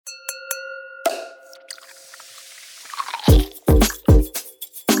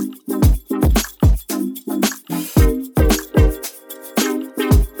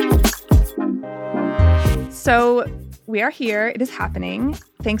So we are here. It is happening.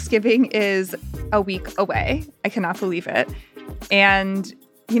 Thanksgiving is a week away. I cannot believe it. And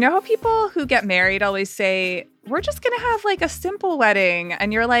you know how people who get married always say, we're just going to have like a simple wedding.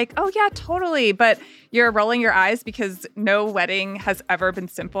 And you're like, oh, yeah, totally. But you're rolling your eyes because no wedding has ever been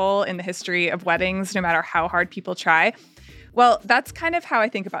simple in the history of weddings, no matter how hard people try. Well, that's kind of how I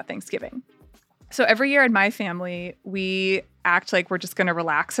think about Thanksgiving. So every year in my family, we act like we're just going to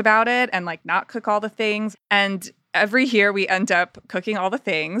relax about it and like not cook all the things. And every year we end up cooking all the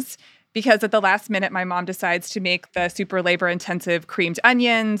things because at the last minute, my mom decides to make the super labor intensive creamed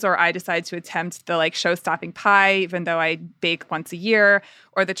onions, or I decide to attempt the like show-stopping pie, even though I bake once a year,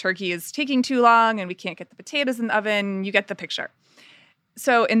 or the turkey is taking too long and we can't get the potatoes in the oven. You get the picture.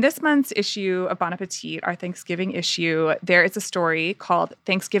 So in this month's issue of Bon Appetit, our Thanksgiving issue, there is a story called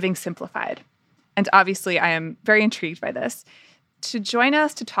Thanksgiving Simplified. And obviously, I am very intrigued by this. To join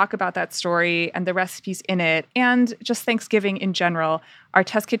us to talk about that story and the recipes in it, and just Thanksgiving in general, are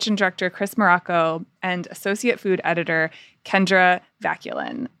Test Kitchen director Chris Morocco and associate food editor Kendra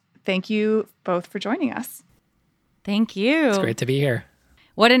Vaculin. Thank you both for joining us. Thank you. It's great to be here.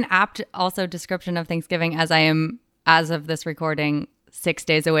 What an apt also description of Thanksgiving, as I am, as of this recording, 6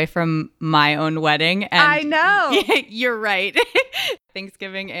 days away from my own wedding. And I know. You're right.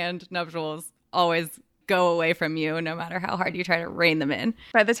 Thanksgiving and nuptials always go away from you, no matter how hard you try to rein them in.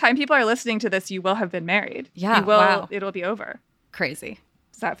 By the time people are listening to this, you will have been married. Yeah, you will. wow. It'll be over. Crazy.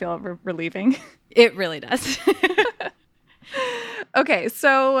 Does that feel relieving? It really does. Okay,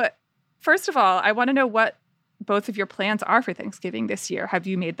 so first of all, I want to know what both of your plans are for Thanksgiving this year. Have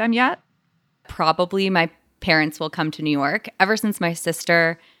you made them yet? Probably my parents will come to New York. Ever since my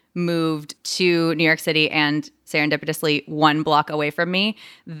sister moved to New York City and serendipitously 1 block away from me,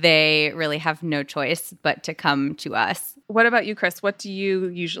 they really have no choice but to come to us. What about you, Chris? What do you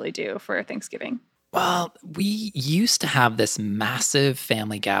usually do for Thanksgiving? Well, we used to have this massive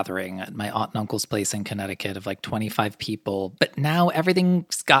family gathering at my aunt and uncle's place in Connecticut of like 25 people, but now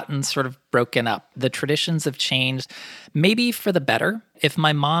everything's gotten sort of broken up. The traditions have changed, maybe for the better. If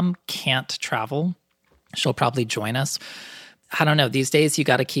my mom can't travel, she'll probably join us. I don't know. These days, you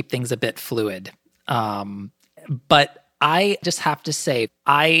got to keep things a bit fluid. But I just have to say,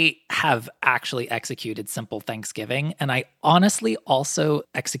 I have actually executed simple Thanksgiving, and I honestly also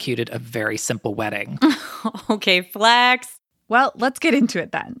executed a very simple wedding. Okay, flex. Well, let's get into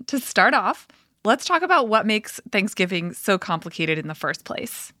it then. To start off, let's talk about what makes Thanksgiving so complicated in the first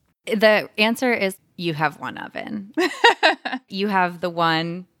place. The answer is you have one oven. You have the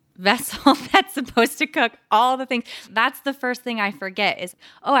one vessel that's supposed to cook all the things. That's the first thing I forget is,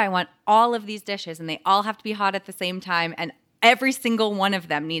 oh, I want all of these dishes and they all have to be hot at the same time. And every single one of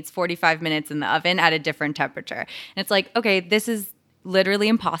them needs 45 minutes in the oven at a different temperature. And it's like, okay, this is literally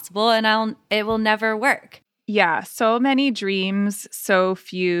impossible and it will never work. Yeah, so many dreams, so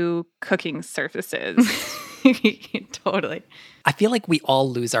few cooking surfaces. Totally. I feel like we all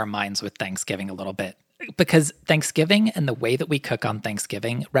lose our minds with Thanksgiving a little bit. Because Thanksgiving and the way that we cook on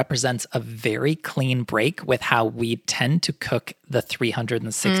Thanksgiving represents a very clean break with how we tend to cook the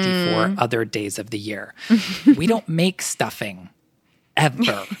 364 other days of the year. We don't make stuffing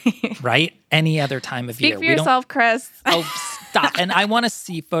ever, right? Any other time of year. Speak for yourself, Chris. Oh, stop. And I want to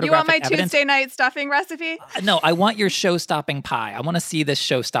see photographic You want my evidence. Tuesday night stuffing recipe? No, I want your show-stopping pie. I want to see this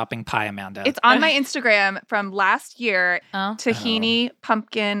show-stopping pie, Amanda. It's on my Instagram from last year, tahini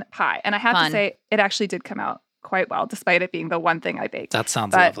pumpkin pie. And I have to say, it actually did come out quite well, despite it being the one thing I baked. That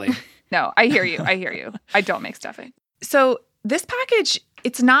sounds lovely. No, I hear you. I hear you. I don't make stuffing. So this package,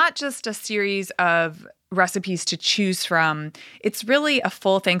 it's not just a series of recipes to choose from. It's really a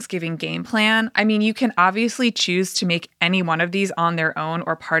full Thanksgiving game plan. I mean, you can obviously choose to make any one of these on their own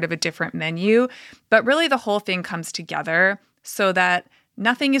or part of a different menu, but really the whole thing comes together so that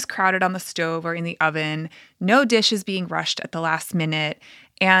nothing is crowded on the stove or in the oven. No dish is being rushed at the last minute.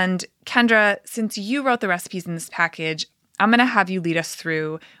 And Kendra, since you wrote the recipes in this package, I'm going to have you lead us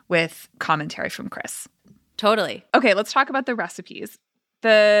through with commentary from Chris. Totally. Okay, let's talk about the recipes.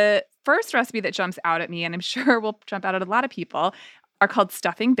 The first recipe that jumps out at me, and I'm sure will jump out at a lot of people, are called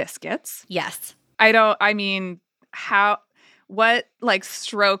stuffing biscuits. Yes. What like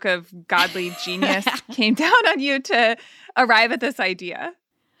stroke of godly genius came down on you to arrive at this idea?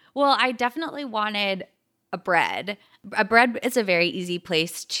 Well, I definitely wanted a bread. A bread is a very easy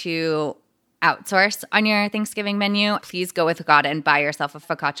place to outsource on your Thanksgiving menu. Please go with God and buy yourself a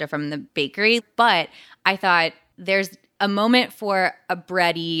focaccia from the bakery. But I thought there's a moment for a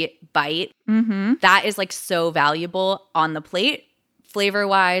bready bite. Mm-hmm. That is like so valuable on the plate,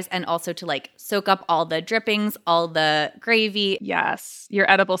 flavor-wise, and also to like soak up all the drippings, all the gravy. Yes, your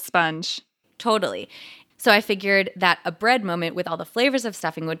edible sponge. Totally. So I figured that a bread moment with all the flavors of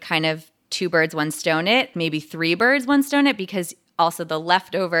stuffing would kind of 2 birds, 1 stone it, maybe 3 birds, 1 stone it, because also the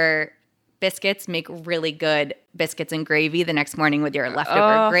leftover biscuits make really good biscuits and gravy the next morning with your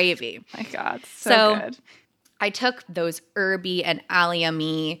leftover gravy. My God, so good. I took those herby and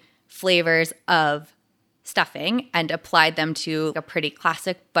allium-y flavors of stuffing and applied them to a pretty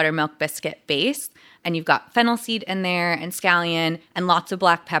classic buttermilk biscuit base. And you've got fennel seed in there and scallion and lots of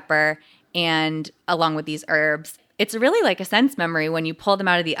black pepper, and along with these herbs. It's really like a sense memory. When you pull them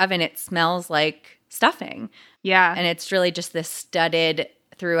out of the oven, it smells like stuffing. Yeah. And it's really just this studded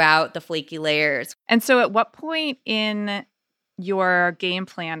throughout the flaky layers. And so at what point in your game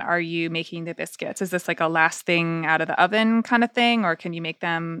plan are you making the biscuits? Is this like a last thing out of the oven kind of thing, or can you make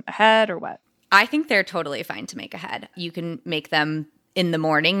them ahead, or what? I think they're totally fine to make ahead. You can make them in the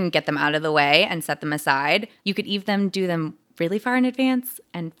morning and get them out of the way and set them aside. You could even do them really far in advance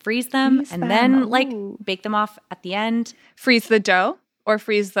and freeze them then like bake them off at the end. Freeze the dough or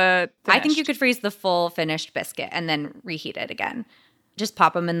freeze the finished? I think you could freeze the full finished biscuit and then reheat it again. Just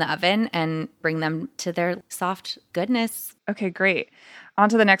pop them in the oven and bring them to their soft goodness. Okay, great. On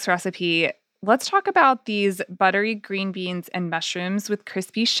to the next recipe. Let's talk about these buttery green beans and mushrooms with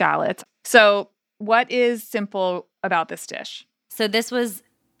crispy shallots. So what is simple about this dish? So this was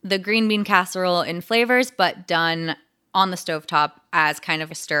the green bean casserole in flavors, but done on the stovetop as kind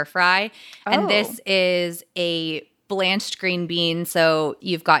of a stir fry. And this is a blanched green bean. So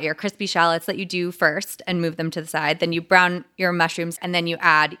you've got your crispy shallots that you do first and move them to the side. Then you brown your mushrooms and then you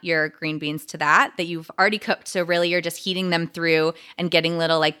add your green beans to that you've already cooked. So really you're just heating them through and getting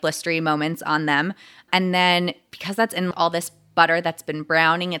little like blistery moments on them. And then because that's in all this butter that's been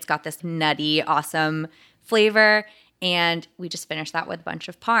browning, it's got this nutty, awesome flavor. And we just finished that with a bunch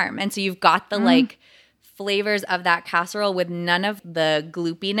of parm. And so you've got the like flavors of that casserole with none of the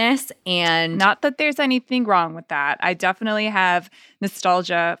gloopiness. And not that there's anything wrong with that. I definitely have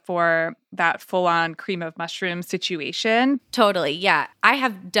nostalgia for that full-on cream of mushroom situation. Totally, yeah. I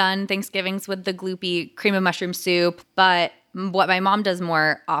have done Thanksgivings with the gloopy cream of mushroom soup, but what my mom does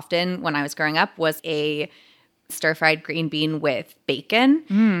more often when I was growing up was a stir-fried green bean with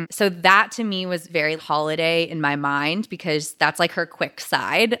bacon. So that to me was very holiday in my mind because that's like her quick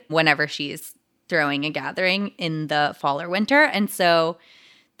side whenever she's throwing a gathering in the fall or winter. And so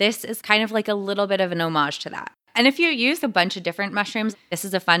this is kind of like a little bit of an homage to that. And if you use a bunch of different mushrooms, this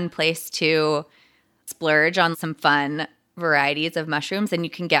is a fun place to splurge on some fun varieties of mushrooms, and you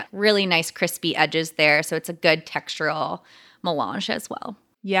can get really nice crispy edges there. So it's a good textural melange as well.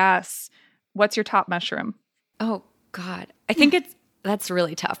 Yes. What's your top mushroom? Oh, God. I think that's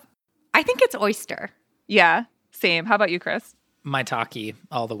really tough. I think it's oyster. Yeah, same. How about you, Chris? Maitake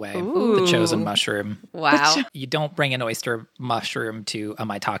all the way. Ooh. The chosen mushroom. Wow. You don't bring an oyster mushroom to a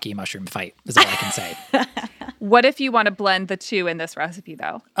maitake mushroom fight, is all I can say. What if you want to blend the two in this recipe,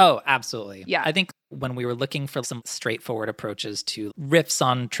 though? Oh, absolutely. Yeah. I think when we were looking for some straightforward approaches to riffs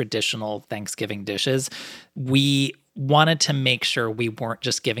on traditional Thanksgiving dishes, we wanted to make sure we weren't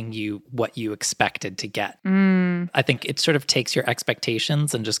just giving you what you expected to get. I think it sort of takes your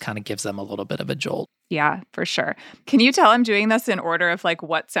expectations and just kind of gives them a little bit of a jolt. Yeah, for sure. Can you tell I'm doing this in order of like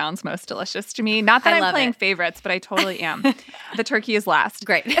what sounds most delicious to me? Not that I'm playing favorites, but I totally am. The turkey is last.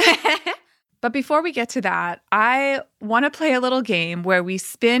 Great. But before we get to that, I want to play a little game where we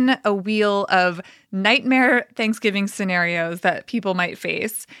spin a wheel of nightmare Thanksgiving scenarios that people might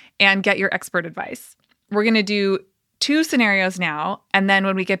face and get your expert advice. We're going to do 2 scenarios now, and then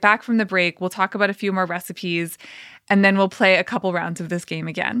when we get back from the break, we'll talk about a few more recipes, and then we'll play a couple rounds of this game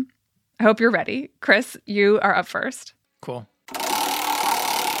again. I hope you're ready. Chris, you are up first. Cool.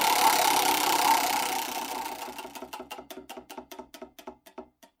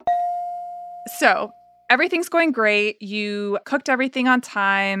 So everything's going great. You cooked everything on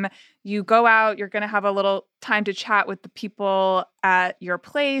time. You go out. You're going to have a little time to chat with the people at your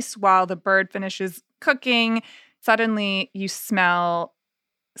place while the bird finishes cooking. Suddenly, you smell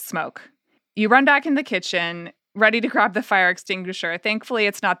smoke. You run back in the kitchen, ready to grab the fire extinguisher. Thankfully,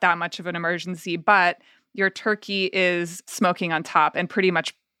 it's not that much of an emergency, but your turkey is smoking on top and pretty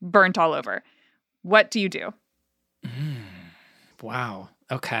much burnt all over. What do you do? Wow.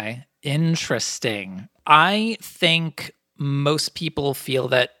 Okay. Interesting. I think most people feel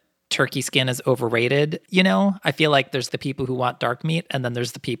that turkey skin is overrated. You know, I feel like there's the people who want dark meat and then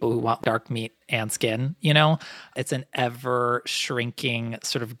there's the people who want dark meat and skin, you know? It's an ever shrinking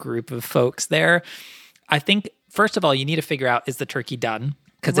sort of group of folks there. I think, first of all, you need to figure out, is the turkey done?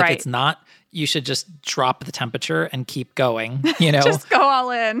 Because if it's not, you should just drop the temperature and keep going, you know? Just go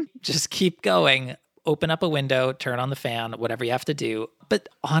all in. Just keep going. Open up a window, turn on the fan, whatever you have to do. But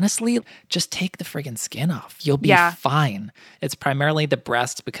honestly, just take the friggin' skin off. You'll be fine. It's primarily the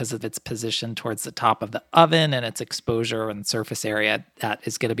breast because of its position towards the top of the oven and its exposure and surface area that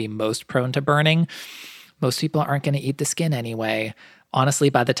is going to be most prone to burning. Most people aren't going to eat the skin anyway. Honestly,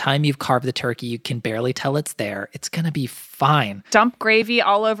 by the time you've carved the turkey, you can barely tell it's there. It's going to be fine. Dump gravy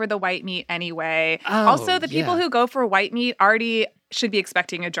all over the white meat anyway. Also, the people who go for white meat already should be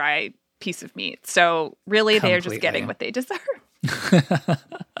expecting a dry piece of meat. So really, they're just getting what they deserve.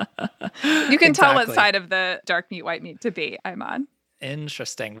 You can tell what side of the dark meat, white meat to be I'm on.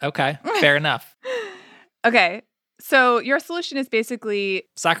 Interesting. Okay, fair enough. Okay, so your solution is basically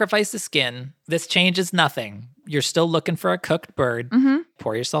sacrifice the skin. This changes nothing. You're still looking for a cooked bird.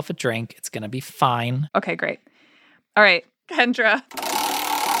 Pour yourself a drink. It's going to be fine. Okay, great. All right, Kendra.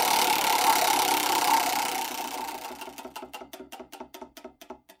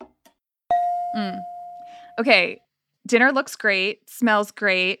 Okay, dinner looks great, smells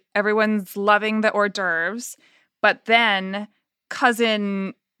great. Everyone's loving the hors d'oeuvres. But then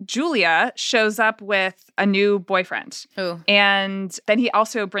cousin Julia shows up with a new boyfriend. Ooh. And then he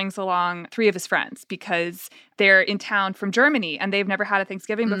also brings along 3 of his friends because they're in town from Germany and they've never had a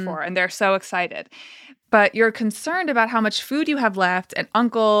Thanksgiving before and they're so excited. But you're concerned about how much food you have left, and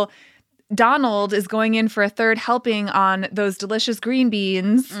Uncle Donald is going in for a 3rd helping on those delicious green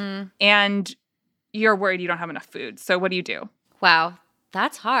beans, and you're worried you don't have enough food. So what do you do? Wow,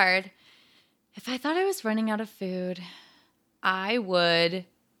 that's hard. If I thought I was running out of food, I would...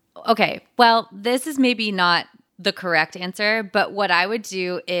 Okay, well, this is maybe not the correct answer, but what I would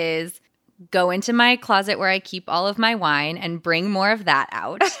do is go into my closet where I keep all of my wine and bring more of that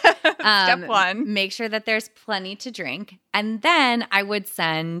out. Step 1. Make sure that there's plenty to drink. And then I would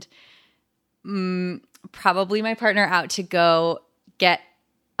send probably my partner out to go get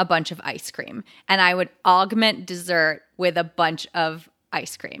a bunch of ice cream. And I would augment dessert with a bunch of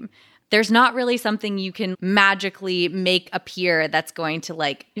ice cream. There's not really something you can magically make appear that's going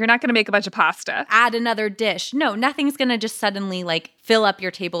to You're not going to make a bunch of pasta. Add another dish. No, nothing's going to just suddenly fill up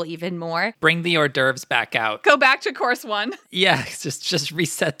your table even more. Bring the hors d'oeuvres back out. Go back to course 1. Yeah, just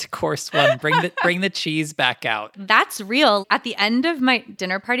reset to course 1. Bring the cheese back out. That's real. At the end of my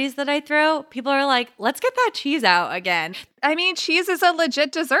dinner parties that I throw, people are like, let's get that cheese out again. I mean, cheese is a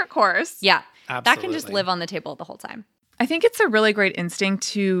legit dessert course. Yeah. Absolutely. That can just live on the table the whole time. I think it's a really great instinct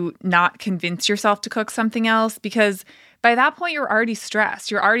to not convince yourself to cook something else, because by that point, you're already stressed.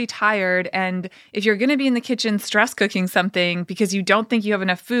 You're already tired. And if you're going to be in the kitchen stress cooking something because you don't think you have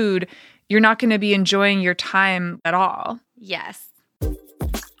enough food, you're not going to be enjoying your time at all. Yes.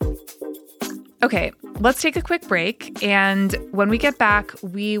 Okay, let's take a quick break. And when we get back,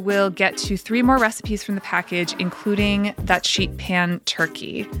 we will get to 3 more recipes from the package, including that sheet pan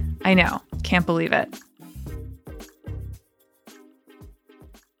turkey. I know, can't believe it.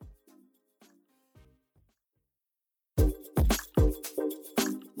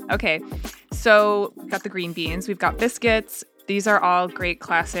 Okay, so we've got the green beans, we've got biscuits. These are all great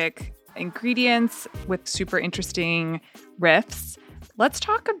classic ingredients with super interesting riffs. Let's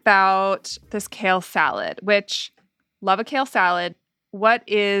talk about this kale salad, which, love a kale salad. What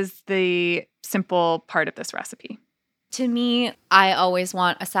is the simple part of this recipe? To me, I always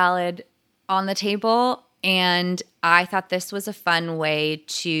want a salad on the table, and I thought this was a fun way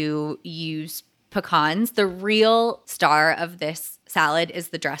to use pecans. The real star of this salad is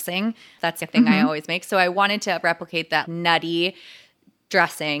the dressing. That's the thing I always make. So I wanted to replicate that nutty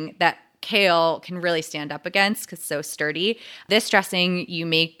dressing that kale can really stand up against because it's so sturdy. This dressing you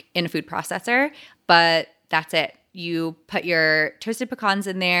make in a food processor, but that's it. You put your toasted pecans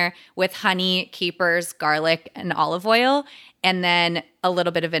in there with honey, capers, garlic, and olive oil, and then a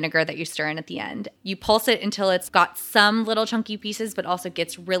little bit of vinegar that you stir in at the end. You pulse it until it's got some little chunky pieces, but also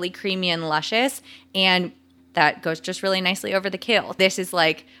gets really creamy and luscious, and that goes just really nicely over the kale. This is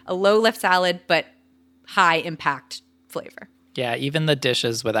like a low-lift salad, but high-impact flavor. Yeah, even the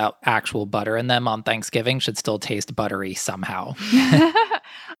dishes without actual butter in them on Thanksgiving should still taste buttery somehow.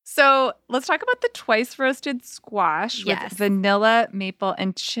 So let's talk about the twice roasted squash with vanilla, maple,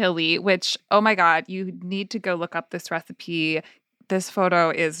 and chili, which, oh my God, you need to go look up this recipe. This photo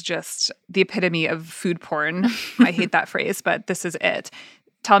is just the epitome of food porn. I hate that phrase, but this is it.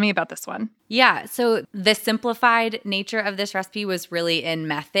 Tell me about this one. Yeah, so the simplified nature of this recipe was really in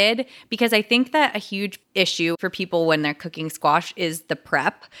method, because I think that a huge issue for people when they're cooking squash is the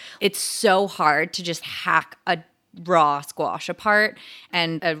prep. It's so hard to just hack a raw squash apart,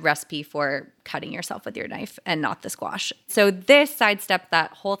 and a recipe for cutting yourself with your knife and not the squash. So this sidestepped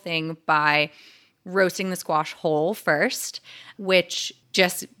that whole thing by roasting the squash whole first, which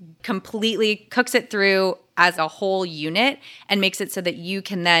just completely cooks it through as a whole unit and makes it so that you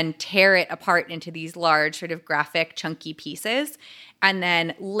can then tear it apart into these large sort of graphic chunky pieces and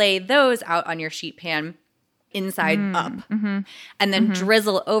then lay those out on your sheet pan inside up and then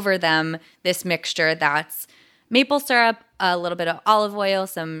drizzle over them this mixture that's maple syrup, a little bit of olive oil,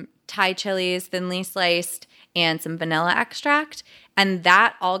 some Thai chilies thinly sliced, and some vanilla extract. And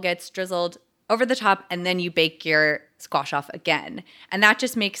that all gets drizzled over the top, and then you bake your squash off again. And that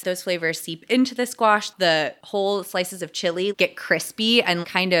just makes those flavors seep into the squash. The whole slices of chili get crispy and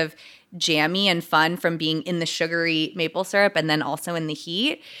kind of jammy and fun from being in the sugary maple syrup and then also in the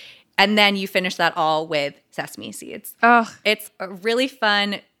heat. And then you finish that all with sesame seeds. Oh, It's a really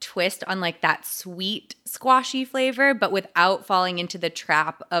fun twist on like that sweet squashy flavor, but without falling into the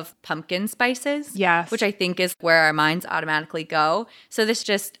trap of pumpkin spices. Yes. Which I think is where our minds automatically go. So this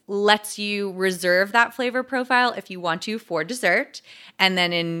just lets you reserve that flavor profile if you want to for dessert. And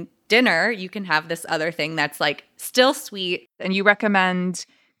then in dinner, you can have this other thing that's like still sweet. and you recommend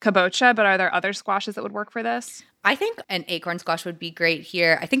kabocha, but are there other squashes that would work for this? I think an acorn squash would be great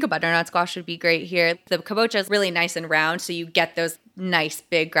here. I think a butternut squash would be great here. The kabocha is really nice and round, so you get those nice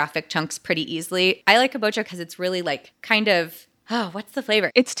big graphic chunks pretty easily. I like kabocha because it's really like kind of, what's the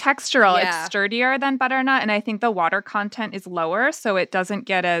flavor? It's textural. Yeah. It's sturdier than butternut, and I think the water content is lower, so it doesn't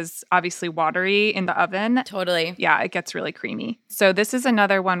get as obviously watery in the oven. Totally. Yeah, it gets really creamy. So this is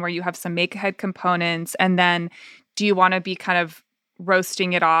another one where you have some make-ahead components, and then do you want to be kind of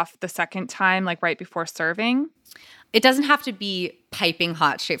roasting it off the second time, like right before serving? It doesn't have to be piping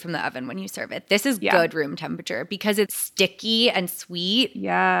hot straight from the oven when you serve it. This is good room temperature because it's sticky and sweet.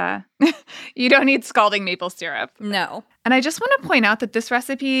 Yeah. You don't need scalding maple syrup. No. And I just want to point out that this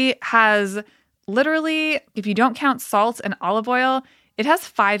recipe has literally, if you don't count salt and olive oil, it has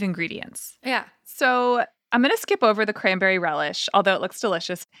 5 ingredients. Yeah. So I'm going to skip over the cranberry relish, although it looks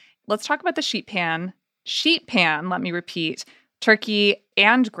delicious. Let's talk about the sheet pan. Sheet pan, let me repeat, turkey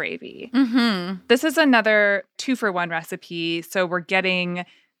and gravy. This is another 2-for-1 recipe. So we're getting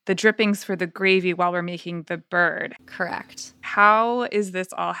the drippings for the gravy while we're making the bird. Correct. How is this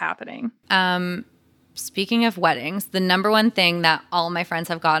all happening? Speaking of weddings, the number one thing that all my friends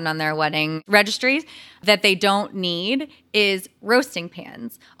have gotten on their wedding registries that they don't need is roasting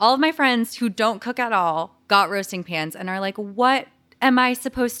pans. All of my friends who don't cook at all got roasting pans and are like, what am I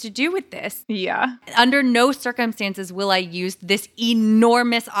supposed to do with this? Yeah. Under no circumstances will I use this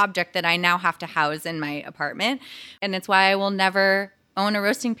enormous object that I now have to house in my apartment. And it's why I will never own a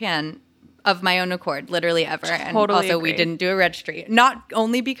roasting pan of my own accord, literally ever. And Totally also agree. we didn't do a registry. Not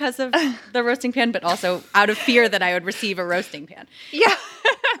only because of the roasting pan, but also out of fear that I would receive a roasting pan. Yeah.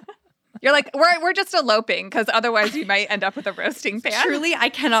 You're like, we're just eloping because otherwise you might end up with a roasting pan. Truly, I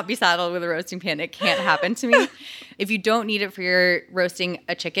cannot be saddled with a roasting pan. It can't happen to me. If you don't need it for your roasting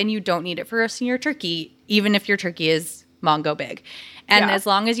a chicken, you don't need it for roasting your turkey, even if your turkey is mongo big. And as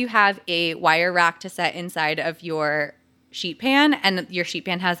long as you have a wire rack to set inside of your sheet pan and your sheet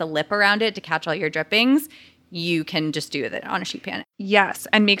pan has a lip around it to catch all your drippings, you can just do it on a sheet pan. Yes.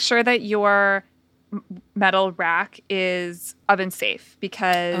 And make sure that your metal rack is oven safe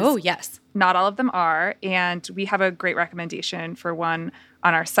because not all of them are. And we have a great recommendation for one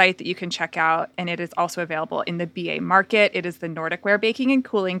on our site that you can check out. And it is also available in the BA Market. It is the Nordic Ware Baking and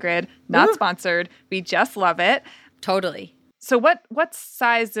Cooling Grid. Not sponsored. We just love it. Totally. So what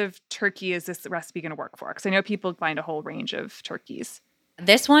size of turkey is this recipe going to work for? Because I know people find a whole range of turkeys.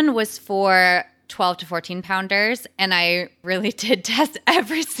 This one was for 12 to 14 pounders, and I really did test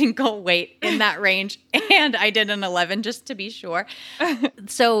every single weight in that range, and I did an 11 just to be sure.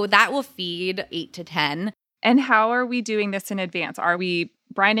 So that will feed 8 to 10. And how are we doing this in advance? Are we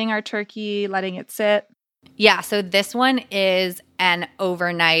brining our turkey, letting it sit? Yeah, so this one is an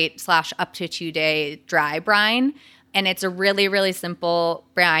overnight / up to 2-day dry brine, and it's a really, really simple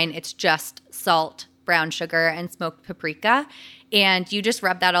brine. It's just salt, brown sugar, and smoked paprika. And you just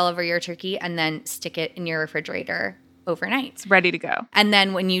rub that all over your turkey and then stick it in your refrigerator overnight. It's ready to go. And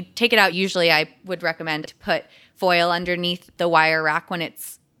then when you take it out, usually I would recommend to put foil underneath the wire rack when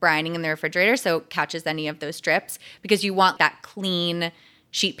it's brining in the refrigerator so it catches any of those drips, because you want that clean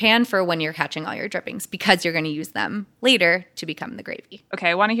sheet pan for when you're catching all your drippings, because you're going to use them later to become the gravy. Okay,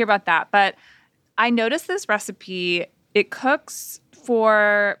 I want to hear about that. But I noticed this recipe, it cooks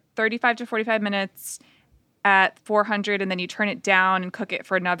for 35 to 45 minutes at 400, and then you turn it down and cook it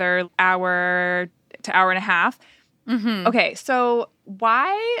for another hour to hour and a half. Mm-hmm. Okay, so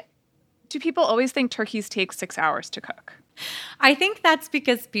why do people always think turkeys take 6 hours to cook? I think that's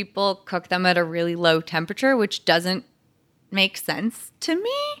because people cook them at a really low temperature, which doesn't make sense to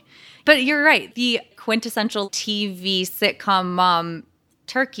me. But you're right. The quintessential TV sitcom mom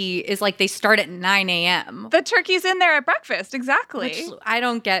turkey is like they start at 9 a.m. The turkey's in there at breakfast. Exactly. Which I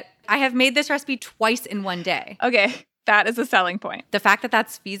don't get. I have made this recipe twice in one day. Okay. That is a selling point. The fact that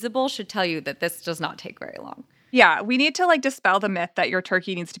that's feasible should tell you that this does not take very long. Yeah, we need to like dispel the myth that your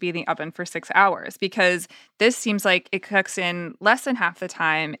turkey needs to be in the oven for 6 hours, because this seems like it cooks in less than half the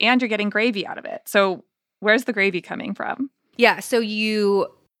time and you're getting gravy out of it. So where's the gravy coming from? Yeah, so you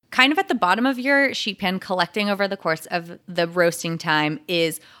kind of at the bottom of your sheet pan, collecting over the course of the roasting time,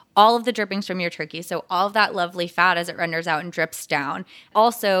 is all of the drippings from your turkey. So all of that lovely fat as it renders out and drips down.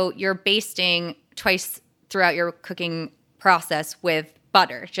 Also, you're basting twice throughout your cooking process with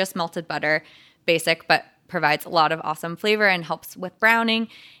butter, just melted butter, basic, but provides a lot of awesome flavor and helps with browning.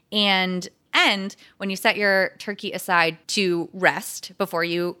 And when you set your turkey aside to rest before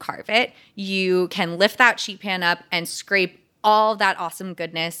you carve it, you can lift that sheet pan up and scrape all that awesome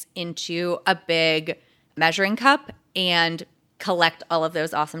goodness into a big measuring cup and collect all of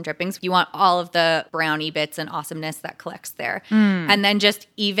those awesome drippings. You want all of the brownie bits and awesomeness that collects there. And then just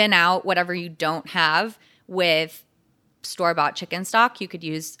even out whatever you don't have with store-bought chicken stock. You could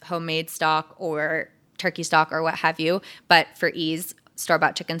use homemade stock or turkey stock or what have you. But for ease,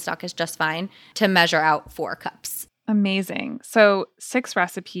 store-bought chicken stock is just fine to measure out 4 cups. Amazing. So 6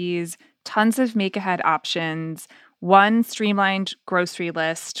 recipes, tons of make-ahead options, one streamlined grocery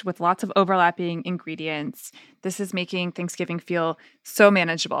list with lots of overlapping ingredients. This is making Thanksgiving feel so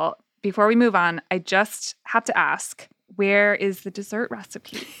manageable. Before we move on, I just have to ask, where is the dessert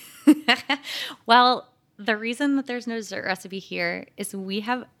recipe? Well, the reason that there's no dessert recipe here is we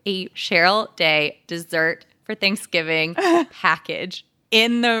have a Cheryl Day dessert for Thanksgiving package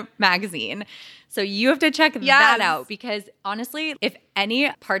in the magazine. So you have to check that out, because honestly, if any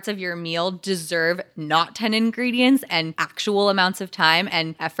parts of your meal deserve not 10 ingredients and actual amounts of time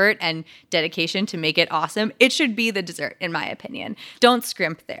and effort and dedication to make it awesome, it should be the dessert, in my opinion. Don't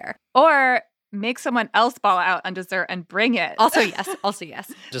scrimp there. Or make someone else ball out on dessert and bring it. Also,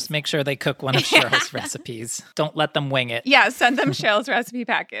 yes. Just make sure they cook one of Cheryl's recipes. Don't let them wing it. Yeah, send them Cheryl's recipe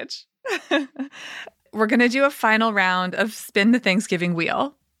package. We're going to do a final round of Spin the Thanksgiving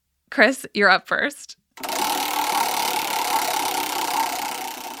Wheel. Chris, you're up first.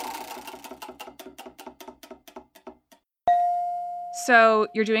 So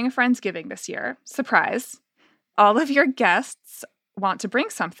you're doing a Friendsgiving this year. Surprise. All of your guests want to bring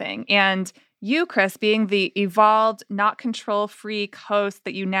something. And you, Chris, being the evolved, not control freak host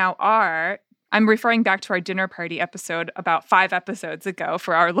that you now are, I'm referring back to our dinner party episode about 5 episodes ago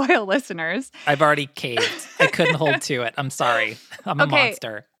for our loyal listeners. I've already caved. I couldn't hold to it. I'm sorry. I'm a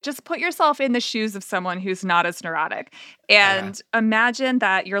monster. Just put yourself in the shoes of someone who's not as neurotic and imagine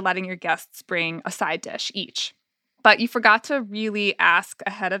that you're letting your guests bring a side dish each. But you forgot to really ask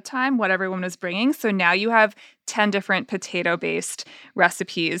ahead of time what everyone was bringing. So now you have 10 different potato-based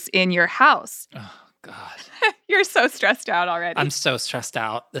recipes in your house. Oh, God. You're so stressed out already. I'm so stressed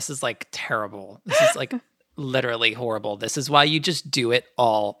out. This is like terrible. This is like literally horrible. This is why you just do it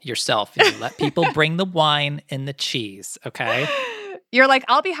all yourself. And you let people bring the wine and the cheese, okay? You're like,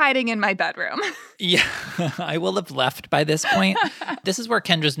 I'll be hiding in my bedroom. Yeah, I will have left by this point. This is where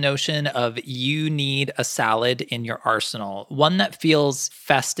Kendra's notion of you need a salad in your arsenal, one that feels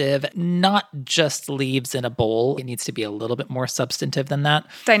festive, not just leaves in a bowl. It needs to be a little bit more substantive than that.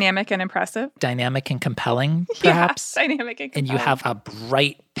 Dynamic and impressive. Dynamic and compelling, perhaps. Yeah, dynamic and compelling. And you have a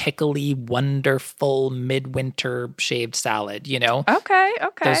bright, pickly, wonderful midwinter shaved salad, you know? Okay.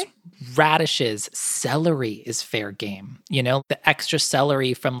 There's radishes, celery is fair game. You know, the extra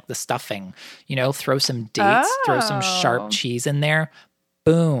celery from the stuffing, you know, throw some dates, throw some sharp cheese in there.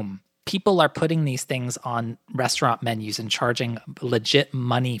 Boom. People are putting these things on restaurant menus and charging legit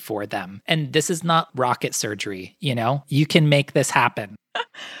money for them. And this is not rocket surgery, you know? You can make this happen.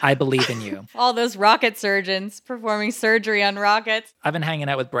 I believe in you. All those rocket surgeons performing surgery on rockets. I've been hanging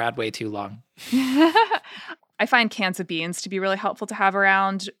out with Brad way too long. I find cans of beans to be really helpful to have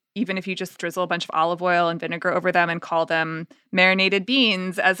around, even if you just drizzle a bunch of olive oil and vinegar over them and call them marinated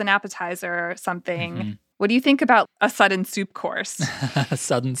beans as an appetizer or something. Mm-hmm. What do you think about a sudden soup course? A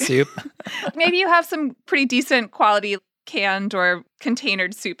sudden soup? Maybe you have some pretty decent quality canned or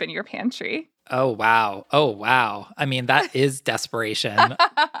containered soup in your pantry. Oh, wow. I mean, that is desperation.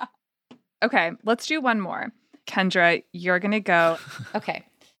 Okay, let's do one more. Kendra, you're going to go. Okay.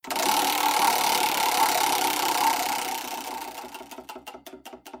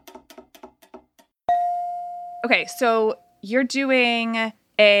 Okay, so you're doing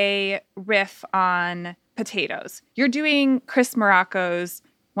a riff on potatoes. You're doing Chris Morocco's,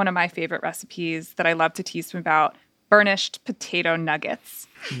 one of my favorite recipes that I love to tease him about, burnished potato nuggets.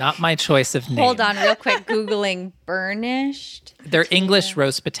 Not my choice of name. Hold on real quick. Googling burnished. They're English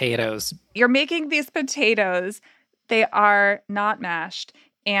roast potatoes. You're making these potatoes. They are not mashed.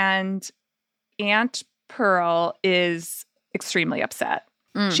 And Aunt Pearl is extremely upset.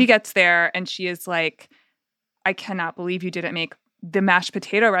 She gets there and she is like, I cannot believe you didn't make the mashed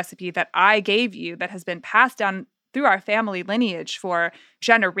potato recipe that I gave you that has been passed down through our family lineage for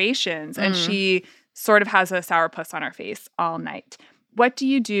generations. And she sort of has a sourpuss on her face all night. What do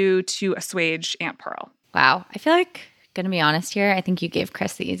you do to assuage Aunt Pearl? Wow. I feel like, going to be honest here, I think you gave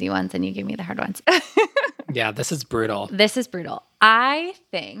Chris the easy ones and you gave me the hard ones. Yeah, this is brutal. This is brutal. I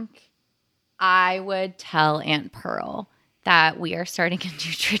think I would tell Aunt Pearl that we are starting a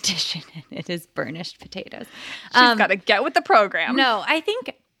new tradition, and it is burnished potatoes. She's got to get with the program. No, I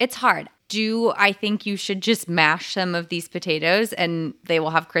think it's hard. I think you should just mash some of these potatoes and they will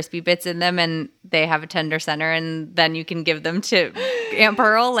have crispy bits in them and they have a tender center and then you can give them to Aunt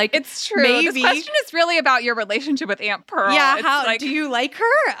Pearl? Like, it's true. Maybe. This question is really about your relationship with Aunt Pearl. Yeah, it's do you like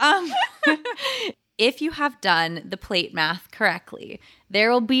her? If you have done the plate math correctly,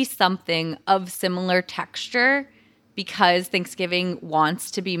 there will be something of similar texture because Thanksgiving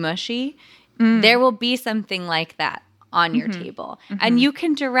wants to be mushy. There will be something like that on your table. And you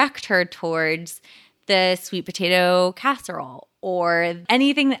can direct her towards the sweet potato casserole or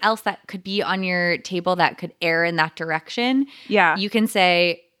anything else that could be on your table that could err in that direction. Yeah. You can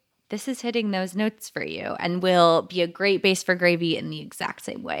say, this is hitting those notes for you and will be a great base for gravy in the exact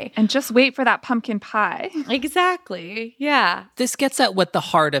same way. And just wait for that pumpkin pie. Exactly. Yeah. This gets at what the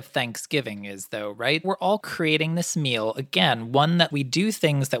heart of Thanksgiving is, though, right? We're all creating this meal, again, one that we do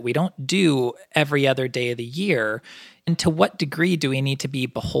things that we don't do every other day of the year. And to what degree do we need to be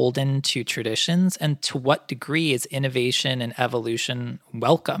beholden to traditions? And to what degree is innovation and evolution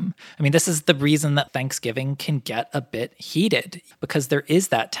welcome? I mean, this is the reason that Thanksgiving can get a bit heated, because there is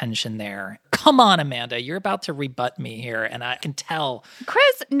that tension there. Come on, Amanda, you're about to rebut me here, and I can tell.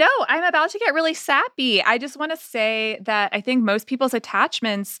 Chris, no, I'm about to get really sappy. I just want to say that I think most people's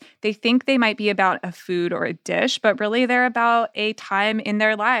attachments, they think they might be about a food or a dish, but really they're about a time in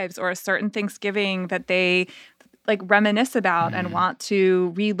their lives or a certain Thanksgiving that they reminisce about and want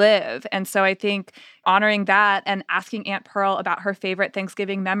to relive. And so I think honoring that and asking Aunt Pearl about her favorite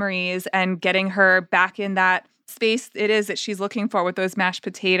Thanksgiving memories and getting her back in that space it is that she's looking for with those mashed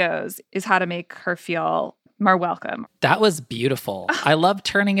potatoes is how to make her feel more welcome. That was beautiful. I love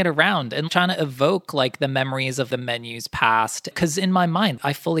turning it around and trying to evoke the memories of the menus past, because in my mind,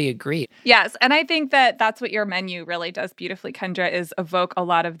 I fully agree. Yes, and I think that that's what your menu really does beautifully, Kendra, is evoke a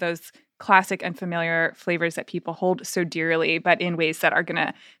lot of those classic and familiar flavors that people hold so dearly, but in ways that are going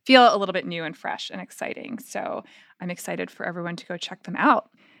to feel a little bit new and fresh and exciting. So I'm excited for everyone to go check them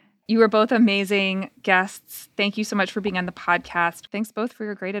out. You were both amazing guests. Thank you so much for being on the podcast. Thanks both for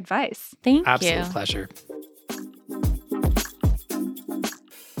your great advice. Thank you. Absolute pleasure.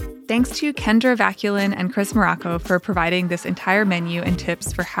 Thanks to Kendra Vaculin and Chris Morocco for providing this entire menu and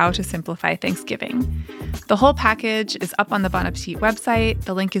tips for how to simplify Thanksgiving. The whole package is up on the Bon Appetit website,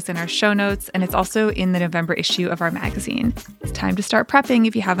 the link is in our show notes, and it's also in the November issue of our magazine. It's time to start prepping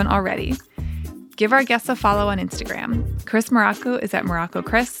if you haven't already. Give our guests a follow on Instagram. Chris Morocco is at Morocco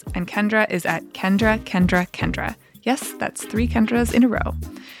Chris, and Kendra is at Kendra. Yes, that's 3 Kendras in a row.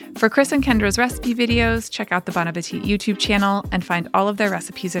 For Chris and Kendra's recipe videos, check out the Bon Appetit YouTube channel and find all of their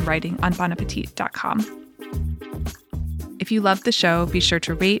recipes and writing on bonappetit.com. If you loved the show, be sure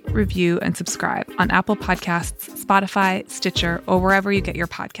to rate, review, and subscribe on Apple Podcasts, Spotify, Stitcher, or wherever you get your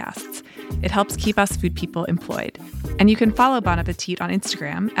podcasts. It helps keep us food people employed. And you can follow Bon Appetit on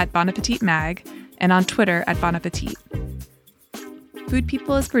Instagram at Bon Appetit Mag and on Twitter at Bon Appetit. Food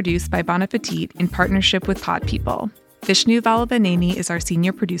People is produced by Bon Appetit in partnership with Pod People. Vishnu Vallabhaneni is our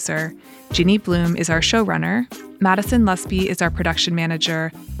senior producer, Ginny Bloom is our showrunner, Madison Lusby is our production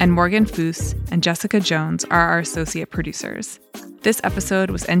manager, and Morgan Foose and Jessica Jones are our associate producers. This episode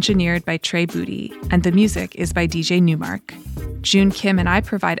was engineered by Trey Booty, and the music is by DJ Newmark. June Kim and I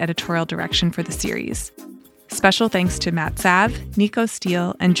provide editorial direction for the series. Special thanks to Matt Sav, Nico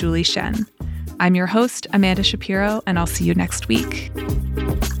Steele, and Julie Shen. I'm your host, Amanda Shapiro, and I'll see you next week.